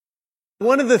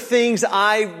One of the things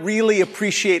I really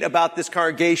appreciate about this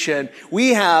congregation,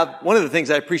 one of the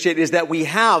things I appreciate is that we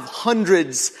have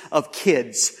hundreds of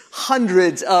kids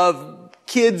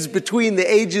between the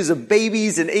ages of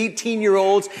babies and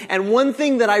 18-year-olds. And one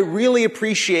thing that I really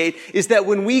appreciate is that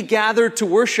when we gather to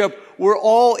worship, we're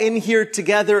all in here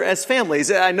together as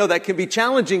families. I know that can be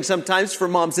challenging sometimes for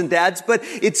moms and dads, but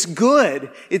it's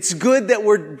good. It's good that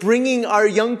we're bringing our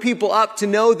young people up to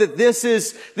know that this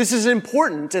is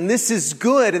important and this is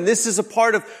good and this is a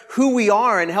part of who we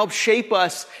are and help shape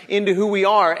us into who we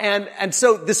are. And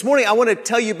so this morning I want to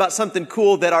tell you about something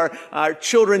cool that our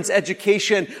children's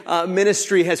education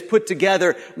ministry has put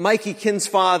together. Mikey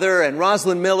Kinsfather and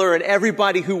Rosalind Miller and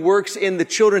everybody who works in the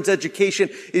children's education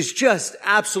is just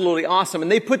absolutely awesome.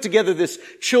 And they put together this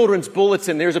children's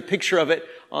bulletin. There's a picture of it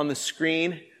on the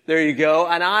screen. There you go.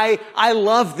 And I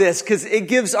love this because it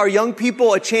gives our young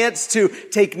people a chance to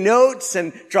take notes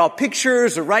and draw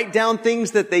pictures or write down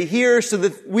things that they hear so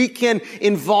that we can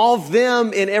involve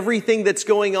them in everything that's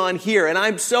going on here. And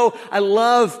I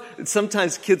love,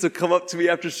 sometimes kids will come up to me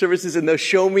after services and they'll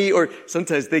show me, or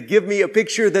sometimes they give me a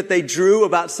picture that they drew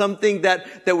about something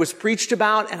that was preached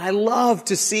about. And I love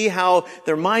to see how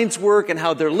their minds work and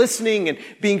how they're listening and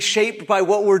being shaped by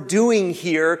what we're doing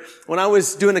here. When I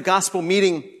was doing a gospel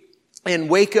meeting in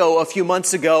Waco a few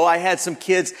months ago, I had some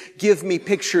kids give me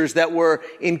pictures that were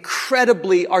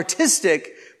incredibly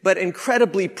artistic, but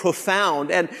incredibly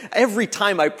profound. And every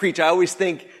time I preach, I always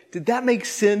think, did that make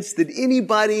sense? Did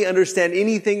anybody understand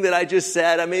anything that I just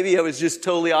said? Maybe I was just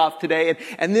totally off today.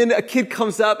 And then a kid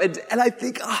comes up and I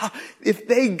think, if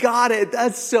they got it,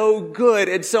 that's so good.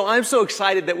 And so I'm so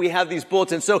excited that we have these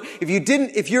bulletins. So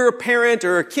if you're a parent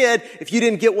or a kid, if you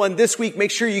didn't get one this week,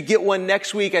 make sure you get one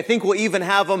next week. I think we'll even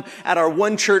have them at our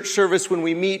one church service when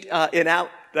we meet in Did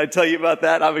I tell you about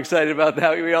that? I'm excited about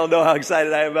that. We all know how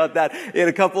excited I am about that. In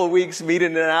a couple of weeks,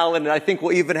 meeting in Allen, and I think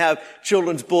we'll even have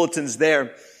children's bulletins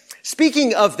there.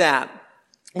 Speaking of that,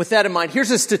 with that in mind, here's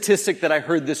a statistic that I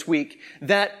heard this week,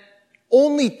 that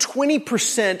only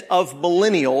 20% of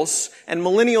millennials, and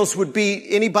millennials would be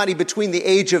anybody between the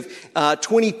age of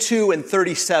 22 and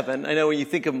 37. I know when you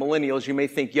think of millennials, you may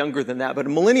think younger than that, but a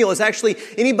millennial is actually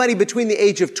anybody between the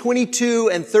age of 22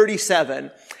 and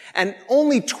 37. And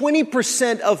only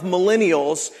 20% of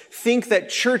millennials think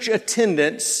that church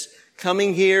attendance,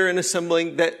 coming here and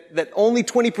assembling, that only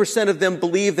 20% of them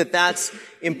believe that that's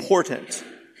important.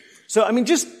 So,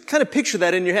 just kind of picture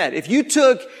that in your head. If you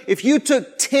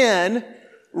took 10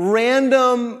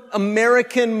 random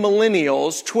American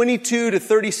millennials, 22 to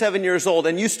 37 years old,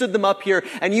 and you stood them up here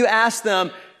and you asked them,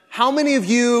 how many of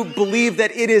you believe that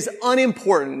it is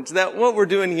unimportant, that what we're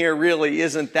doing here really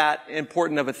isn't that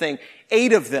important of a thing?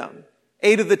 8 of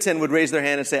the 10 would raise their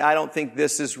hand and say, I don't think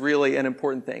this is really an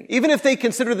important thing. Even if they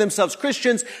consider themselves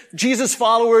Christians, Jesus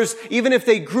followers, even if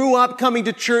they grew up coming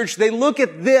to church, they look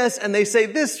at this and they say,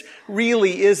 this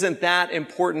really isn't that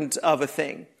important of a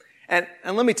thing. And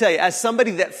let me tell you, as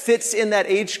somebody that fits in that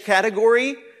age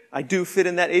category, I do fit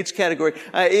in that age category.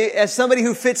 As somebody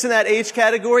who fits in that age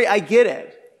category, I get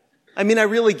it. I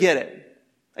really get it.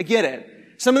 I get it.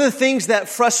 Some of the things that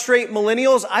frustrate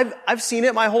millennials, I've seen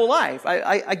it my whole life.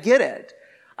 I get it.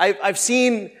 I've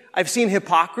seen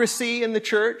hypocrisy in the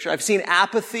church. I've seen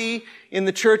apathy in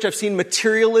the church. I've seen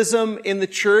materialism in the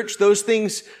church. Those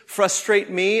things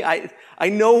frustrate me. I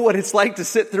know what it's like to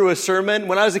sit through a sermon.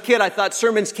 When I was a kid, I thought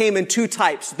sermons came in 2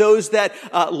 types. Those that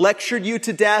lectured you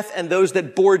to death and those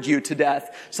that bored you to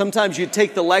death. Sometimes you'd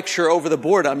take the lecture over the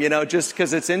boredom, just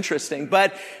because it's interesting.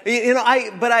 But,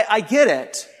 I get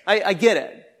it. I get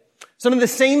it. Some of the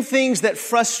same things that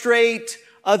frustrate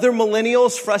other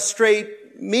millennials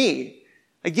frustrate me.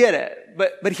 I get it.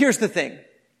 But here's the thing.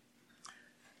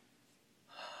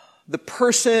 The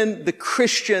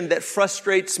Christian that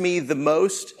frustrates me the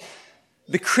most,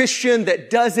 the Christian that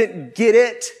doesn't get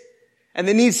it and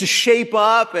that needs to shape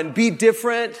up and be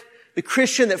different, the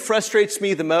Christian that frustrates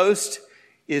me the most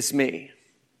is me.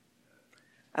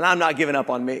 And I'm not giving up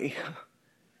on me.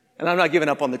 And I'm not giving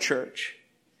up on the church.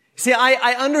 See,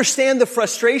 I understand the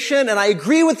frustration and I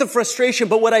agree with the frustration,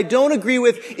 but what I don't agree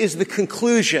with is the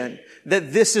conclusion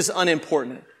that this is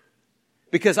unimportant.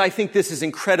 Because I think this is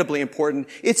incredibly important.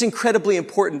 It's incredibly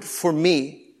important for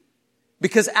me.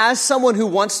 Because as someone who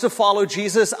wants to follow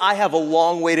Jesus, I have a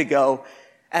long way to go.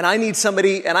 And I need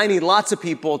somebody, and I need lots of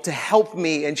people to help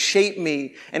me and shape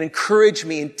me and encourage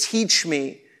me and teach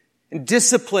me and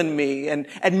discipline me and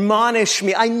admonish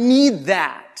me. I need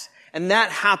that. And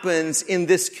that happens in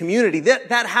this community.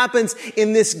 That happens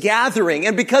in this gathering.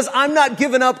 And because I'm not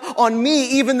giving up on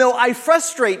me, even though I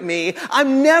frustrate me,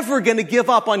 I'm never going to give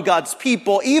up on God's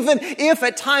people, even if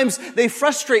at times they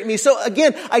frustrate me. So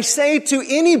again, I say to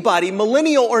anybody,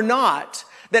 millennial or not,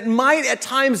 that might at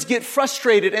times get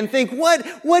frustrated and think,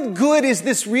 what good is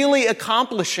this really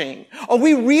accomplishing? Are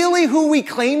we really who we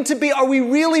claim to be? Are we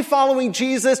really following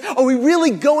Jesus? Are we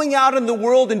really going out in the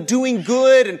world and doing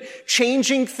good and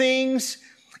changing things?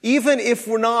 Even if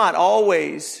we're not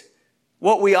always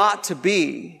what we ought to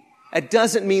be, it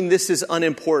doesn't mean this is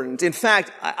unimportant. In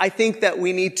fact, I think that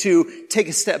we need to take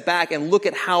a step back and look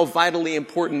at how vitally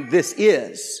important this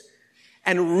is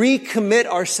and recommit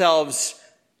ourselves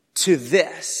to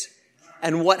this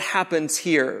and what happens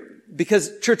here.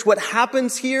 Because, church, what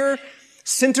happens here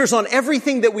centers on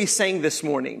everything that we sang this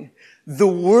morning. The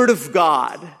Word of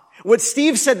God. What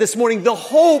Steve said this morning, the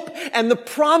hope and the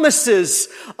promises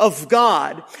of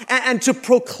God. And to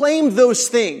proclaim those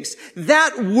things.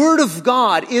 That Word of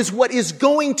God is what is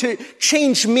going to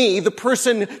change me, the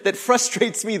person that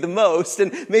frustrates me the most.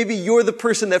 And maybe you're the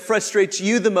person that frustrates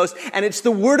you the most. And it's the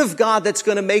Word of God that's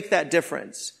going to make that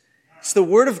difference. It's the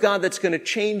Word of God that's going to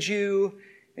change you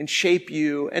and shape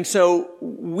you. And so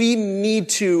we need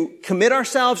to commit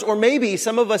ourselves, or maybe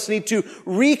some of us need to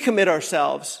recommit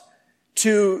ourselves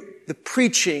to the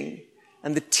preaching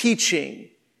and the teaching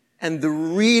and the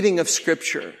reading of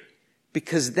Scripture.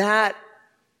 Because that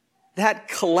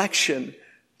collection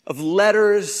of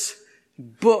letters,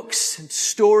 books, and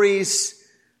stories,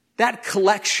 that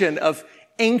collection of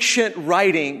ancient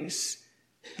writings,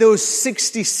 those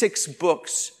 66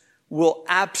 books will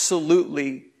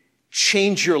absolutely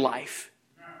change your life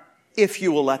if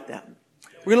you will let them.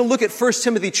 We're going to look at 1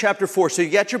 Timothy chapter 4. So you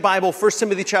got your Bible, 1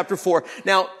 Timothy chapter 4.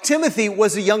 Now, Timothy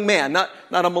was a young man, not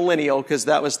a millennial, because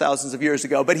that was thousands of years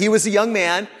ago, but he was a young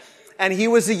man, and he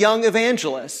was a young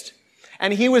evangelist.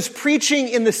 And he was preaching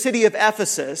in the city of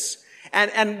Ephesus.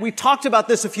 And we talked about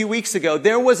this a few weeks ago.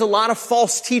 There was a lot of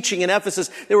false teaching in Ephesus.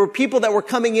 There were people that were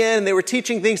coming in and they were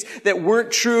teaching things that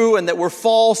weren't true and that were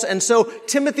false. And so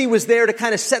Timothy was there to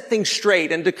kind of set things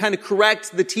straight and to kind of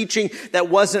correct the teaching that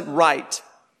wasn't right.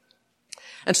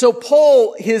 And so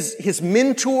Paul, his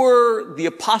mentor, the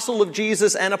apostle of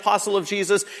Jesus and apostle of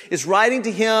Jesus, is writing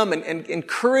to him and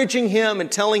encouraging him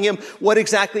and telling him what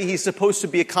exactly he's supposed to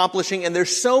be accomplishing. And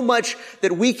there's so much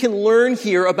that we can learn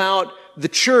here about the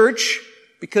church,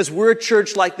 because we're a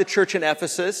church like the church in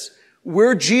Ephesus.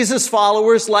 We're Jesus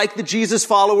followers like the Jesus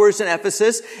followers in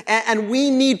Ephesus. And we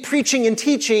need preaching and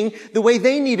teaching the way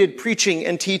they needed preaching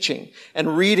and teaching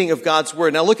and reading of God's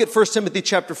Word. Now look at 1 Timothy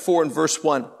chapter 4 and verse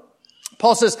 1.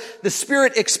 Paul says, the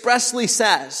Spirit expressly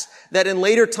says that in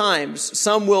later times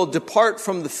some will depart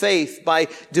from the faith by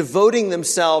devoting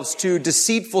themselves to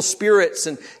deceitful spirits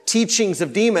and teachings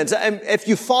of demons. And if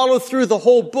you follow through the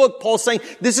whole book, Paul's saying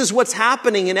this is what's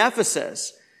happening in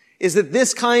Ephesus, is that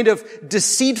this kind of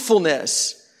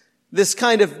deceitfulness, this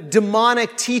kind of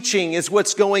demonic teaching is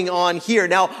what's going on here.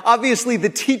 Now, obviously the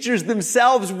teachers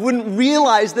themselves wouldn't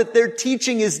realize that their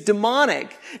teaching is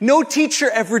demonic. No teacher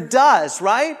ever does,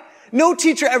 right? No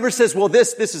teacher ever says, well,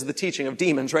 this is the teaching of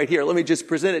demons right here. Let me just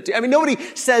present it to you. I mean, nobody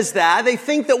says that. They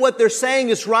think that what they're saying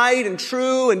is right and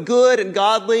true and good and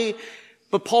godly.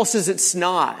 But Paul says it's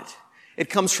not. It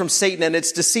comes from Satan and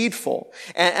it's deceitful.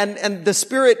 And the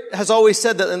Spirit has always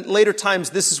said that in later times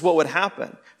this is what would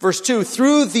happen. Verse 2,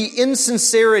 through the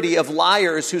insincerity of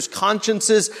liars whose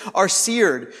consciences are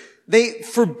seared, they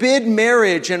forbid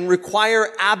marriage and require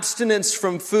abstinence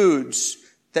from foods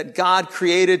that God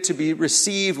created to be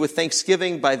received with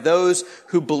thanksgiving by those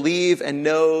who believe and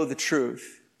know the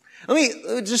truth. Let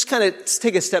me just kind of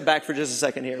take a step back for just a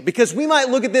second here, because we might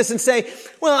look at this and say,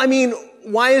 well, I mean,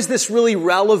 why is this really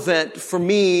relevant for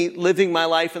me living my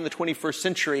life in the 21st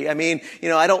century? I mean,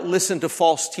 I don't listen to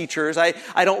false teachers. I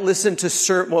don't listen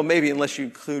to well, maybe unless you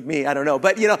include me, I don't know.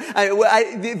 But,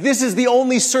 this is the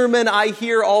only sermon I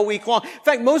hear all week long. In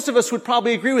fact, most of us would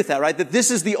probably agree with that, right? That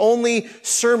this is the only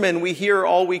sermon we hear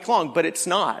all week long, but it's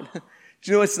not. Do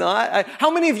you know it's not? How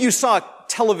many of you saw a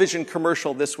television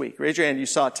commercial this week? Raise your hand. You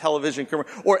saw a television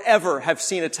commercial, or ever have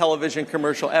seen a television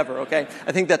commercial ever, okay?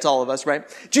 I think that's all of us, right?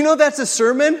 Do you know that's a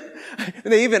sermon?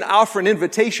 They even offer an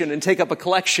invitation and take up a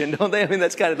collection, don't they? I mean,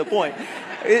 that's kind of the point.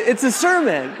 It's a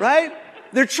sermon, right?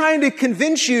 They're trying to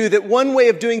convince you that one way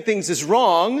of doing things is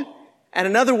wrong and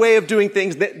another way of doing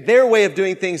things, that their way of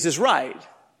doing things is right.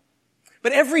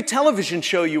 But every television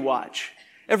show you watch,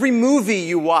 every movie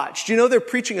you watch, do you know they're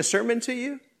preaching a sermon to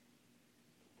you?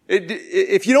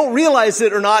 If you don't realize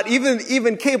it or not,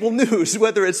 even cable news,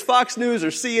 whether it's Fox News or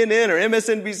CNN or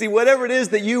MSNBC, whatever it is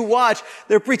that you watch,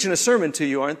 they're preaching a sermon to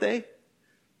you, aren't they?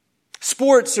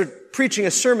 Sports are preaching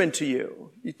a sermon to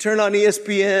you. You turn on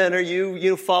ESPN or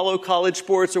you follow college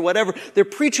sports or whatever. They're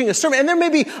preaching a sermon. And there may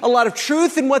be a lot of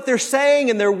truth in what they're saying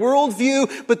and their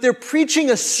worldview, but they're preaching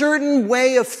a certain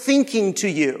way of thinking to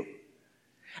you.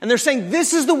 And they're saying,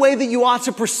 this is the way that you ought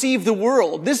to perceive the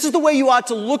world. This is the way you ought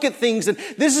to look at things, and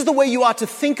this is the way you ought to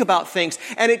think about things.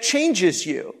 And it changes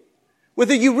you.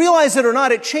 Whether you realize it or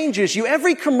not, it changes you.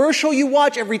 Every commercial you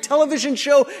watch, every television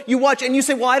show you watch, and you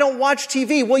say, well, I don't watch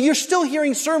TV. Well, you're still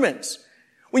hearing sermons.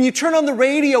 When you turn on the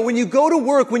radio, when you go to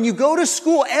work, when you go to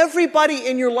school, everybody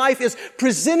in your life is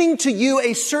presenting to you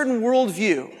a certain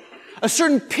worldview, a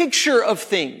certain picture of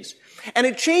things. And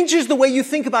it changes the way you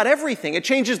think about everything. It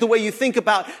changes the way you think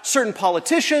about certain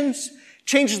politicians,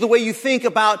 changes the way you think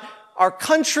about our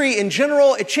country in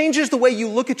general. It changes the way you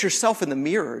look at yourself in the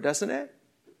mirror, doesn't it?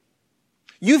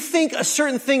 You think a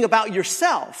certain thing about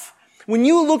yourself. When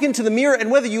you look into the mirror,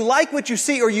 and whether you like what you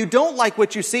see or you don't like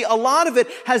what you see, a lot of it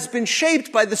has been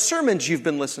shaped by the sermons you've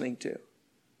been listening to.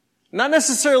 Not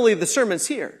necessarily the sermons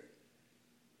here,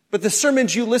 but the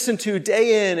sermons you listen to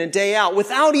day in and day out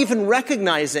without even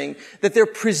recognizing that they're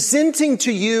presenting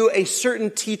to you a certain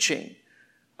teaching,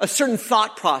 a certain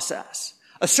thought process,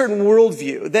 a certain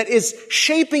worldview that is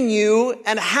shaping you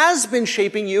and has been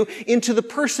shaping you into the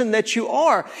person that you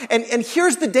are. And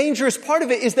here's the dangerous part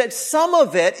of it, is that some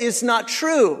of it is not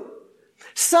true.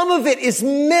 Some of it is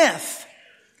myth.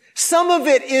 Some of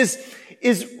it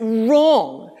is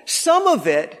wrong. Some of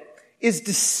it is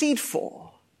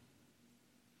deceitful.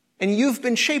 And you've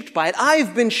been shaped by it.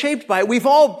 I've been shaped by it. We've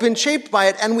all been shaped by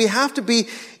it. And we have to be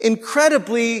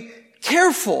incredibly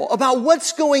careful about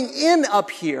what's going in up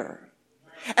here.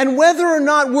 And whether or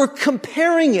not we're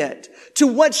comparing it to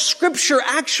what Scripture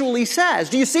actually says.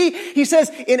 Do you see? He says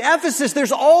in Ephesus,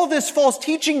 there's all this false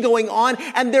teaching going on,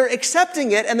 and they're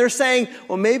accepting it, and they're saying,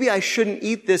 well, maybe I shouldn't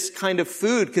eat this kind of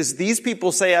food because these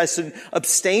people say I should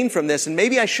abstain from this, and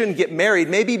maybe I shouldn't get married.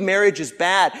 Maybe marriage is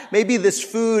bad. Maybe this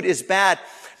food is bad.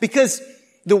 Because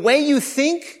the way you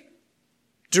think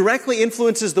directly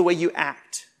influences the way you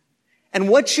act. And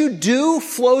what you do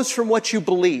flows from what you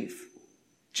believe.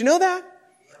 Do you know that?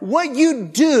 What you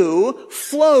do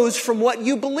flows from what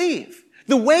you believe.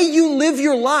 The way you live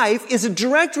your life is a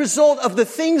direct result of the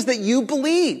things that you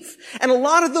believe. And a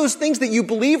lot of those things that you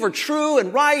believe are true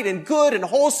and right and good and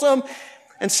wholesome.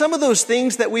 And some of those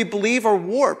things that we believe are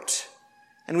warped.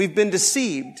 And we've been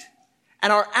deceived.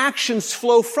 And our actions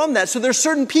flow from that. So there's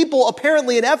certain people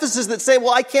apparently in Ephesus that say,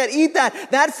 well, I can't eat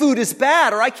that. That food is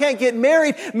bad. Or I can't get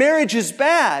married. Marriage is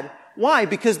bad. Why?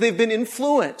 Because they've been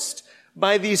influenced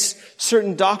by these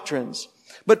certain doctrines.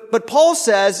 But Paul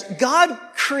says, God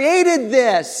created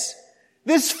this.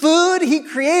 This food, He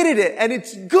created it, and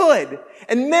it's good.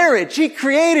 And marriage, He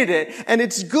created it, and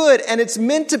it's good, and it's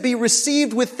meant to be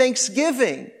received with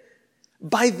thanksgiving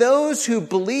by those who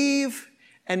believe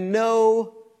and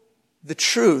know the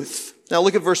truth. Now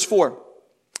look at verse 4.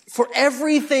 For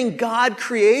everything God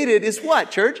created is what,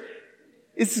 church?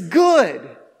 It's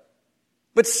good.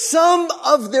 But some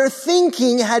of their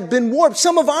thinking had been warped.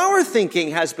 Some of our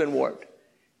thinking has been warped.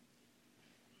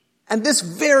 And this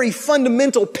very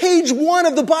fundamental, page 1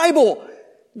 of the Bible,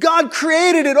 God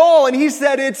created it all, and He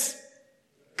said it's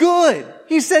good.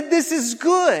 He said this is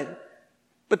good.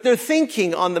 But their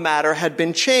thinking on the matter had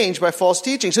been changed by false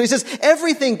teaching. So He says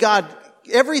everything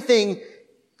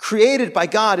created by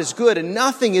God is good, and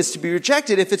nothing is to be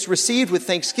rejected if it's received with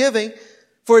thanksgiving.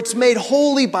 For it's made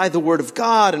holy by the word of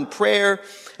God and prayer.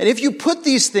 And if you put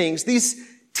these things, these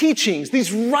teachings,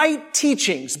 these right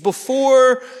teachings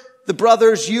before the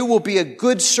brothers, you will be a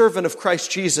good servant of Christ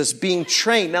Jesus, being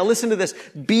trained. Now listen to this.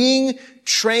 Being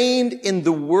trained in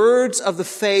the words of the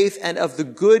faith and of the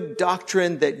good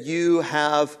doctrine that you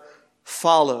have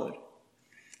followed.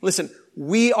 Listen,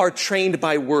 we are trained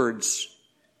by words.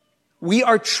 We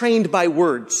are trained by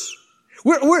words.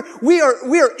 We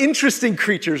are interesting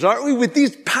creatures, aren't we? With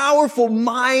these powerful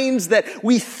minds that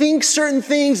we think certain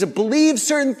things and believe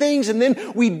certain things, and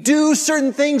then we do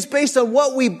certain things based on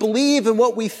what we believe and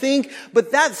what we think.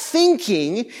 But that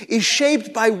thinking is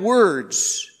shaped by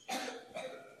words.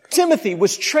 Timothy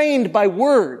was trained by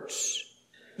words.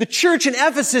 The church in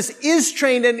Ephesus is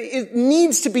trained, and it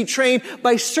needs to be trained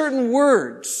by certain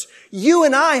words. You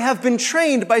and I have been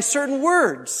trained by certain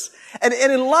words. And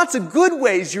in lots of good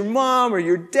ways, your mom or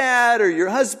your dad or your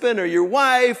husband or your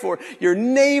wife or your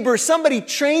neighbor, somebody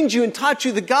trained you and taught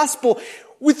you the gospel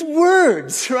with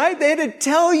words, right? They had to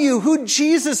tell you who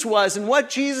Jesus was and what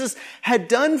Jesus had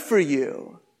done for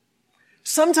you.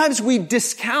 Sometimes we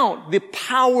discount the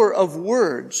power of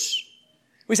words.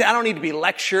 We say, I don't need to be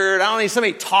lectured. I don't need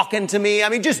somebody talking to me. I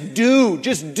mean, just do.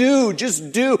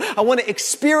 I want to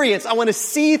experience. I want to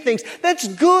see things. That's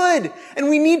good. And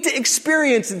we need to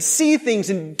experience and see things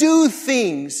and do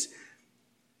things.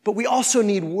 But we also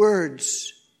need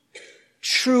words,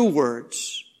 true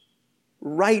words,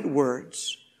 right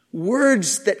words,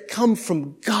 words that come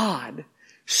from God,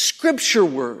 scripture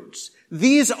words.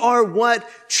 These are what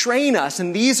train us,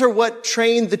 and these are what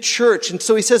train the church. And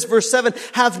so he says, verse 7,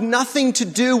 have nothing to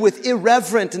do with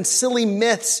irreverent and silly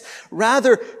myths.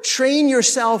 Rather, train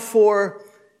yourself for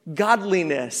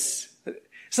godliness.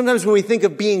 Sometimes when we think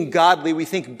of being godly, we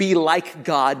think be like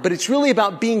God, but it's really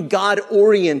about being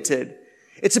God-oriented.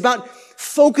 It's about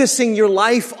focusing your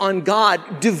life on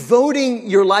God, devoting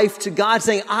your life to God,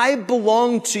 saying, I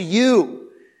belong to you.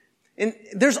 And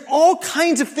there's all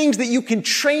kinds of things that you can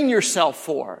train yourself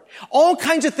for, all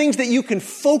kinds of things that you can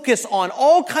focus on,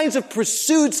 all kinds of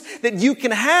pursuits that you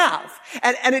can have.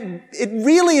 And it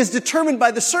really is determined by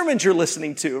the sermons you're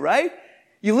listening to, right?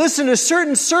 You listen to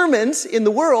certain sermons in the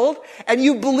world, and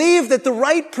you believe that the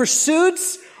right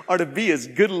pursuits are to be as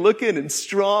good looking and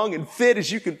strong and fit as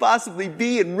you could possibly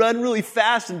be and run really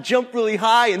fast and jump really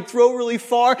high and throw really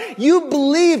far. You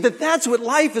believe that that's what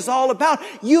life is all about.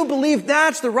 You believe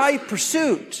that's the right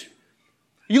pursuit.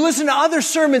 You listen to other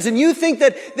sermons and you think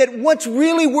that what's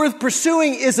really worth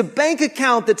pursuing is a bank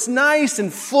account that's nice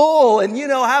and full and,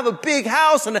 have a big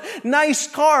house and a nice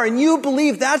car. And you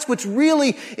believe that's what's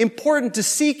really important to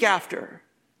seek after.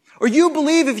 Or you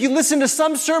believe, if you listen to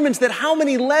some sermons, that how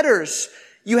many letters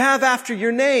you have after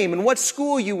your name and what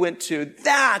school you went to,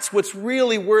 that's what's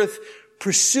really worth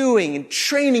pursuing and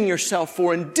training yourself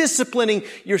for and disciplining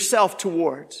yourself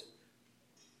towards.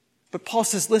 But Paul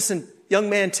says, listen, young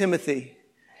man Timothy,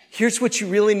 here's what you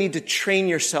really need to train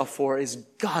yourself for is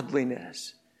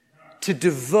godliness, to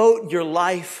devote your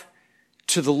life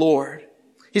to the Lord.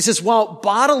 He says, while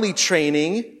bodily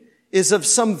training is of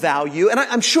some value. And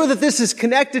I'm sure that this is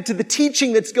connected to the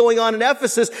teaching that's going on in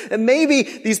Ephesus. And maybe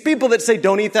these people that say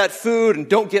don't eat that food and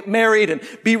don't get married and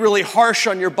be really harsh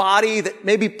on your body, that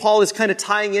maybe Paul is kind of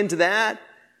tying into that.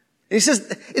 And he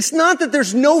says, it's not that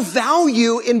there's no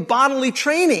value in bodily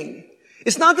training.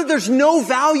 It's not that there's no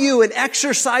value in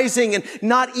exercising and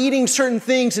not eating certain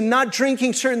things and not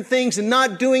drinking certain things and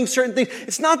not doing certain things.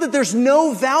 It's not that there's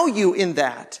no value in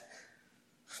that.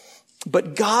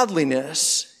 But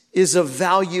godliness is of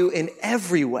value in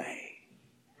every way.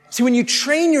 See, when you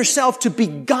train yourself to be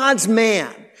God's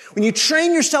man, when you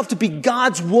train yourself to be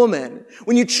God's woman,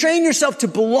 when you train yourself to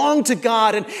belong to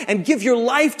God and give your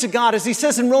life to God, as he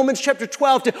says in Romans chapter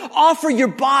 12, to offer your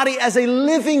body as a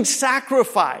living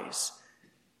sacrifice,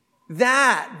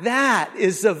 that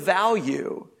is of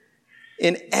value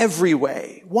in every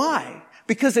way. Why?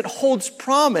 Because it holds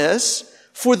promise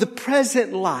for the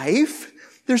present life.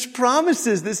 There's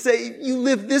promises that say, you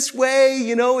live this way,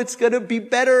 it's going to be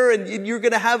better and you're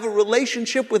going to have a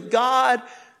relationship with God.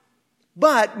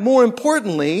 But more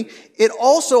importantly, it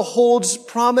also holds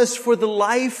promise for the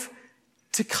life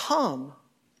to come.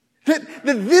 That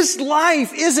this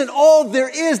life isn't all there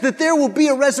is, that there will be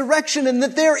a resurrection and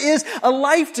that there is a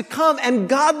life to come, and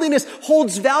godliness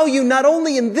holds value not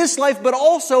only in this life, but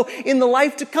also in the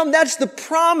life to come. That's the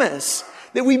promise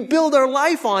that we build our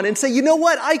life on and say, you know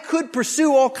what? I could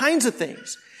pursue all kinds of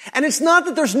things. And it's not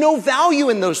that there's no value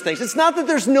in those things. It's not that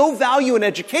there's no value in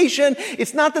education.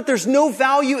 It's not that there's no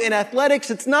value in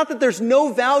athletics. It's not that there's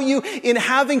no value in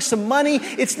having some money.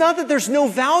 It's not that there's no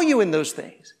value in those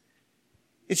things.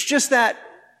 It's just that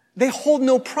they hold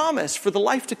no promise for the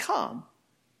life to come.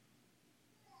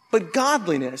 But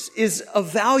godliness is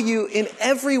of value in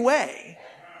every way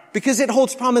because it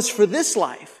holds promise for this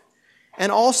life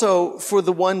and also for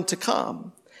the one to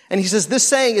come. And he says this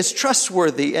saying is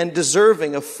trustworthy and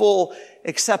deserving of full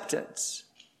acceptance.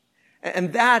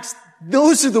 And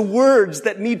those are the words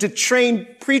that need to train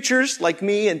preachers like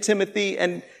me and Timothy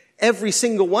and every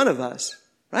single one of us,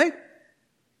 right?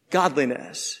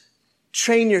 Godliness.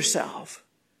 Train yourself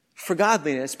for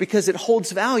godliness because it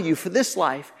holds value for this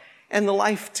life and the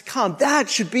life to come. That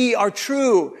should be our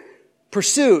true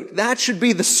pursuit. That should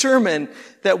be the sermon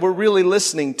that we're really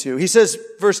listening to. He says,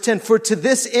 verse 10, for to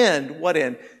this end, what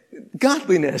end?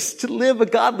 Godliness, to live a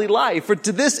godly life. For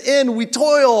to this end we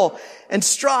toil and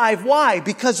strive. Why?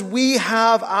 Because we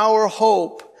have our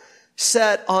hope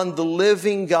set on the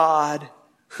living God,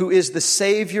 who is the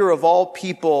Savior of all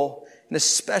people, and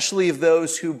especially of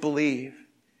those who believe.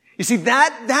 You see,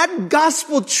 that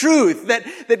gospel truth,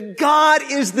 that God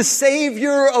is the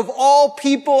Savior of all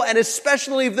people and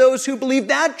especially of those who believe,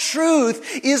 that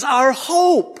truth is our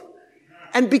hope.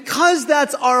 And because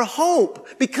that's our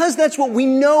hope, because that's what we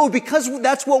know, because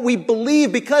that's what we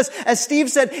believe, because, as Steve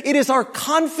said, it is our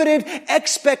confident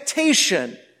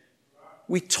expectation,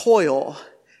 we toil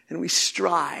and we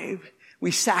strive, we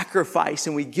sacrifice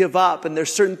and we give up, and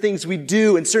there's certain things we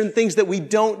do and certain things that we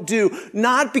don't do,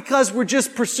 not because we're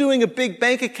just pursuing a big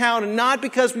bank account, and not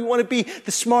because we want to be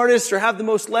the smartest or have the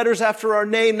most letters after our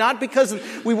name, not because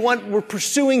we're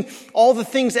pursuing all the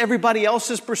things everybody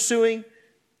else is pursuing,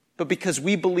 but because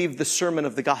we believe the sermon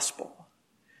of the gospel.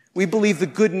 We believe the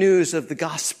good news of the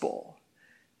gospel,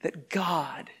 that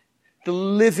God, the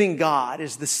living God,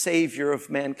 is the Savior of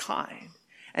mankind.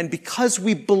 And because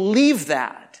we believe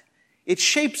that, it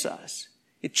shapes us,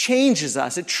 it changes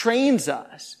us, it trains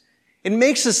us. It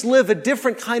makes us live a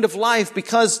different kind of life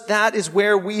because that is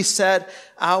where we set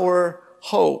our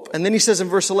hope. And then he says in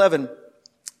verse 11,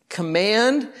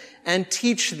 command and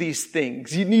teach these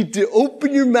things. You need to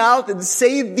open your mouth and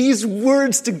say these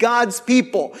words to God's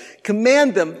people.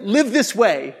 Command them, live this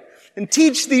way, and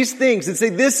teach these things and say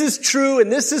this is true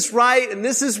and this is right and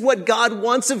this is what God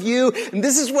wants of you and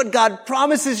this is what God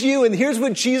promises you and here's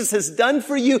what Jesus has done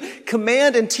for you.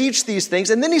 Command and teach these things.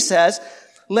 And then he says,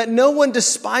 let no one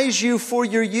despise you for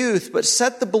your youth, but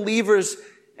set the believers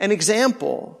an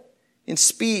example in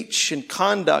speech and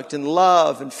conduct and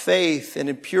love and faith and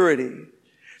in purity.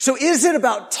 So is it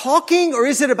about talking or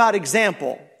is it about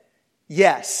example?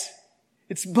 Yes.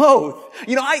 It's both.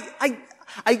 You know,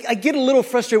 I get a little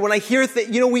frustrated when I hear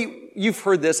you've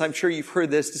heard this, I'm sure you've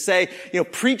heard this, to say,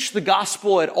 preach the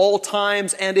gospel at all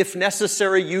times and if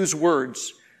necessary, use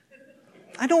words.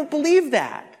 I don't believe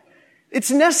that.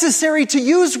 It's necessary to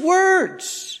use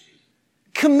words.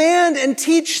 Command and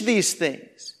teach these things.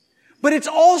 But it's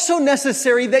also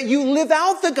necessary that you live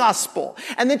out the gospel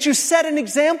and that you set an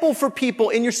example for people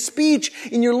in your speech,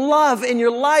 in your love, in your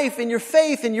life, in your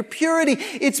faith, in your purity.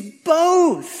 It's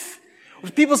both.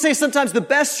 People say sometimes the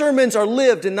best sermons are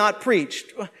lived and not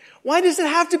preached. Why does it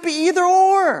have to be either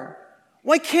or?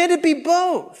 Why can't it be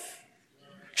both?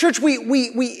 Church,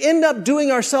 we end up doing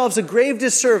ourselves a grave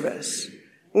disservice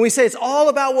when we say it's all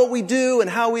about what we do and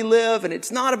how we live, and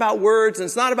it's not about words, and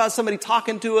it's not about somebody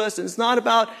talking to us, and it's not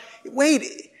about... Wait,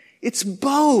 it's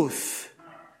both.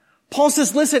 Paul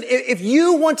says, listen, if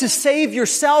you want to save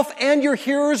yourself and your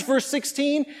hearers, verse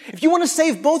 16, if you want to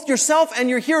save both yourself and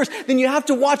your hearers, then you have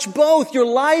to watch both your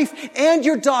life and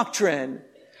your doctrine.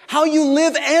 How you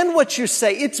live and what you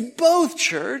say. It's both,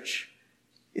 church.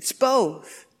 It's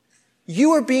both.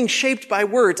 You are being shaped by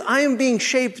words. I am being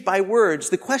shaped by words.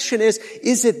 The question is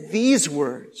it these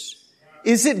words?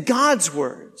 Is it God's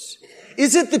words?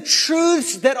 Is it the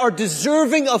truths that are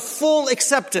deserving of full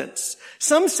acceptance?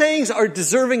 Some sayings are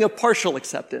deserving of partial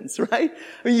acceptance, right?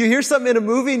 I mean, you hear something in a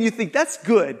movie and you think, that's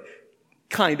good.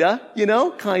 Kinda.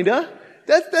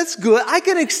 That's good. I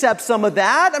can accept some of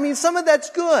that. I mean, some of that's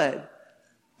good.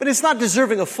 But it's not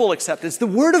deserving of full acceptance. The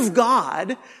Word of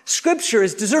God, Scripture,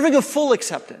 is deserving of full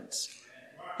acceptance.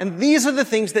 And these are the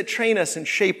things that train us and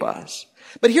shape us.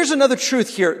 But here's another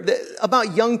truth here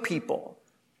about young people.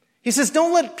 He says,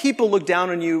 don't let people look down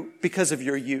on you because of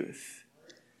your youth.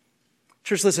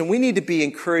 Church, listen, we need to be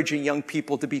encouraging young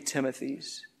people to be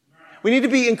Timothys. We need to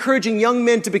be encouraging young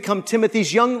men to become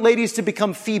Timothys, young ladies to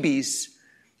become Phoebes,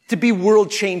 to be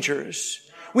world changers.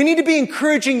 We need to be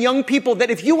encouraging young people that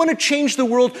if you want to change the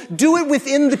world, do it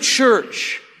within the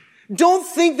church. Don't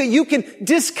think that you can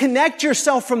disconnect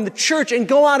yourself from the church and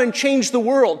go out and change the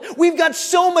world. We've got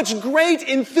so much great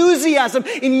enthusiasm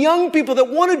in young people that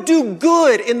want to do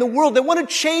good in the world, that want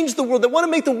to change the world, that want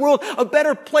to make the world a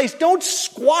better place. Don't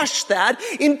squash that.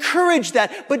 Encourage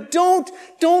that. But don't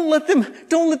let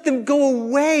them go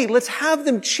away. Let's have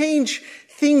them change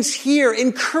things here.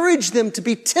 Encourage them to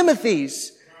be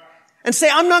Timothys. And say,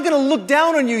 I'm not going to look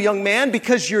down on you, young man,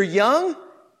 because you're young.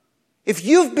 If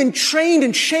you've been trained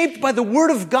and shaped by the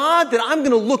Word of God, then I'm going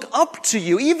to look up to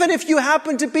you, even if you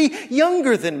happen to be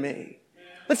younger than me.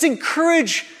 Let's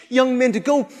encourage young men to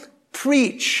go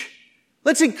preach.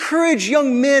 Let's encourage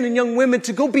young men and young women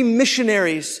to go be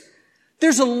missionaries.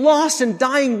 There's a lost and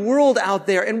dying world out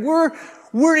there, and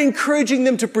we're encouraging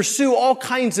them to pursue all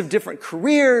kinds of different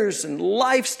careers and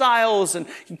lifestyles and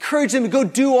encourage them to go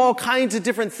do all kinds of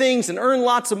different things and earn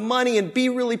lots of money and be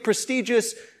really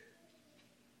prestigious.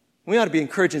 We ought to be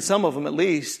encouraging some of them at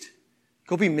least.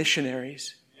 Go be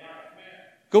missionaries.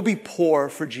 Go be poor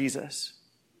for Jesus.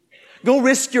 Go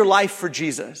risk your life for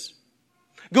Jesus.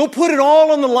 Go put it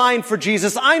all on the line for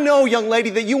Jesus. I know, young lady,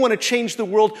 that you want to change the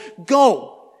world.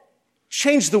 Go.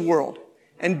 Change the world.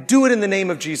 And do it in the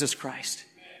name of Jesus Christ.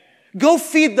 Go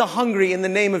feed the hungry in the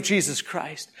name of Jesus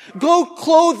Christ. Go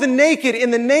clothe the naked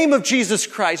in the name of Jesus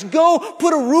Christ. Go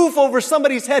put a roof over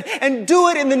somebody's head and do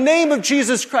it in the name of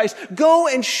Jesus Christ. Go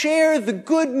and share the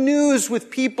good news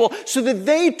with people so that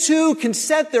they too can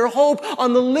set their hope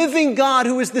on the living God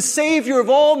who is the Savior of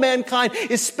all mankind,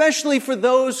 especially for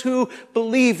those who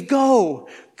believe. Go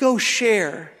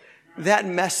share that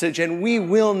message, and we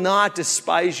will not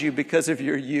despise you because of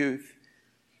your youth.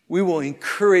 We will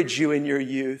encourage you in your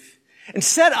youth. And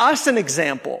set us an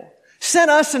example. Set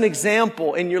us an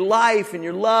example in your life, in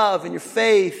your love, in your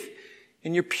faith,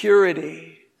 in your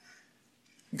purity.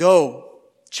 Go.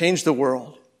 Change the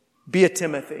world. Be a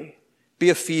Timothy. Be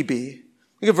a Phoebe.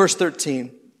 Look at verse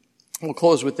 13. We'll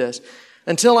close with this.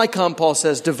 Until I come, Paul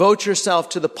says, devote yourself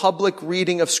to the public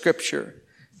reading of Scripture,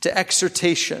 to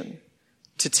exhortation,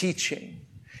 to teaching.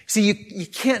 See, you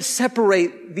can't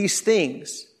separate these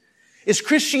things. Is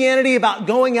Christianity about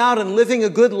going out and living a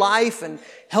good life and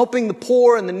helping the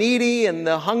poor and the needy and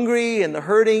the hungry and the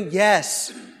hurting?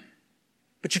 Yes.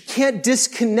 But you can't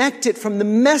disconnect it from the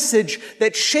message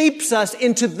that shapes us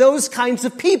into those kinds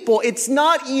of people. It's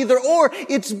not either or,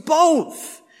 it's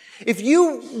both. If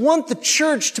you want the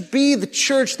church to be the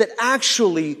church that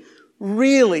actually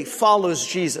really follows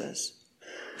Jesus,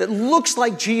 that looks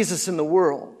like Jesus in the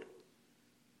world,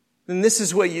 then this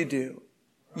is what you do.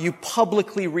 You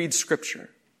publicly read Scripture.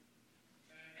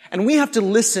 And we have to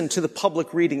listen to the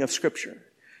public reading of Scripture.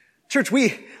 Church,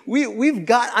 we've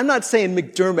got, I'm not saying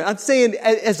McDermott, I'm saying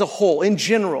as a whole, in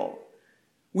general,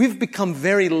 we've become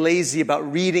very lazy about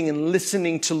reading and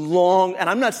listening to long, and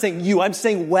I'm not saying you, I'm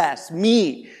saying Wes,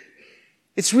 me.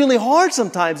 It's really hard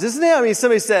sometimes, isn't it? I mean,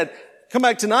 somebody said, come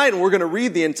back tonight and we're going to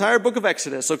read the entire book of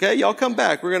Exodus, okay? Y'all come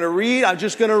back. We're going to read, I'm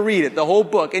just going to read it, the whole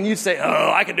book. And you'd say,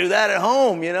 oh, I can do that at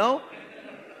home, you know?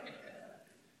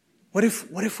 What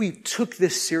if we took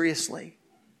this seriously?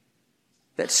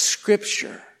 That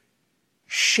Scripture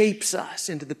shapes us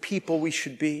into the people we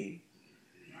should be.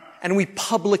 And we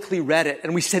publicly read it.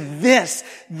 And we said,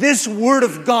 this Word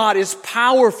of God is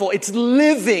powerful. It's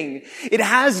living. It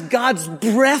has God's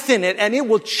breath in it. And it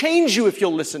will change you if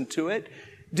you'll listen to it.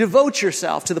 Devote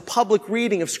yourself to the public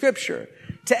reading of Scripture.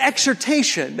 To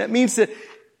exhortation. That means that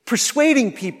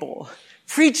persuading people.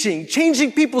 Preaching.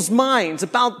 Changing people's minds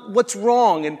about what's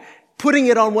wrong and putting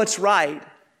it on what's right,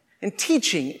 and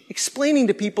teaching, explaining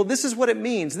to people, this is what it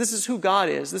means. This is who God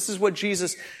is. This is what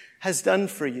Jesus has done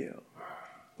for you.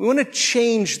 We want to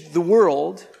change the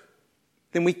world,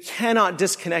 then we cannot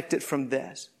disconnect it from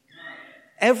this.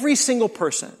 Every single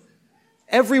person,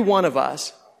 every one of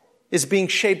us is being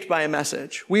shaped by a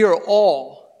message. We are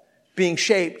all being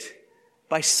shaped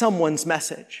by someone's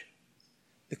message.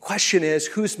 The question is,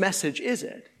 whose message is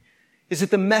it? Is it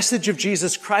the message of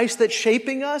Jesus Christ that's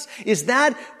shaping us? Is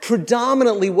that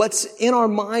predominantly what's in our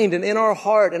mind and in our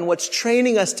heart and what's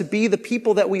training us to be the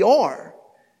people that we are?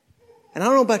 And I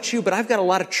don't know about you, but I've got a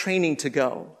lot of training to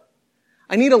go.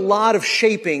 I need a lot of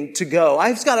shaping to go.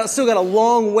 I've still got a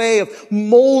long way of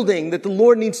molding that the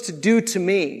Lord needs to do to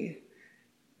me.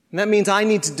 And that means I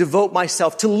need to devote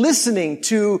myself to listening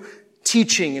to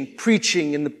teaching and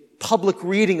preaching and the public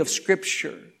reading of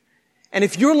Scripture. And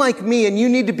if you're like me and you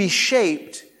need to be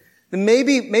shaped, then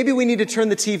maybe we need to turn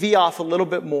the TV off a little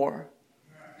bit more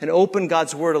and open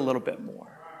God's Word a little bit more.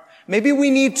 Maybe we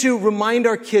need to remind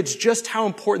our kids just how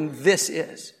important this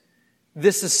is,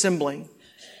 this assembling,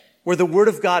 where the Word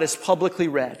of God is publicly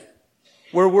read,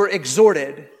 where we're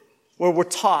exhorted, where we're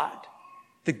taught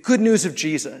the good news of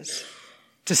Jesus,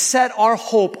 to set our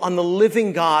hope on the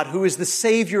living God who is the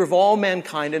Savior of all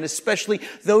mankind, and especially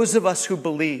those of us who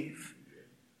believe.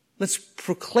 Let's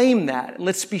proclaim that.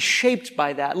 Let's be shaped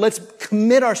by that. Let's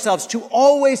commit ourselves to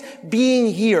always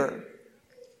being here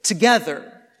together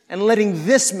and letting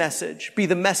this message be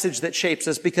the message that shapes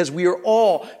us, because we are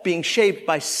all being shaped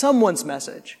by someone's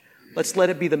message. Let's let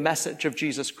it be the message of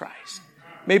Jesus Christ.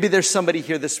 Maybe there's somebody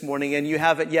here this morning and you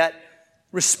haven't yet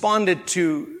responded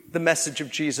to the message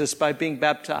of Jesus by being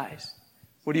baptized.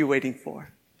 What are you waiting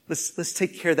for? Let's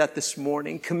take care of that this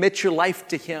morning. Commit your life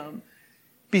to Him.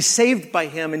 Be saved by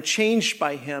Him and changed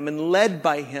by Him and led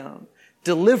by Him,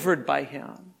 delivered by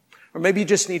Him. Or maybe you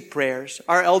just need prayers.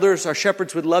 Our elders, our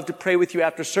shepherds would love to pray with you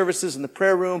after services in the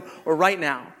prayer room or right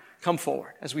now. Come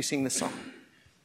forward as we sing this song.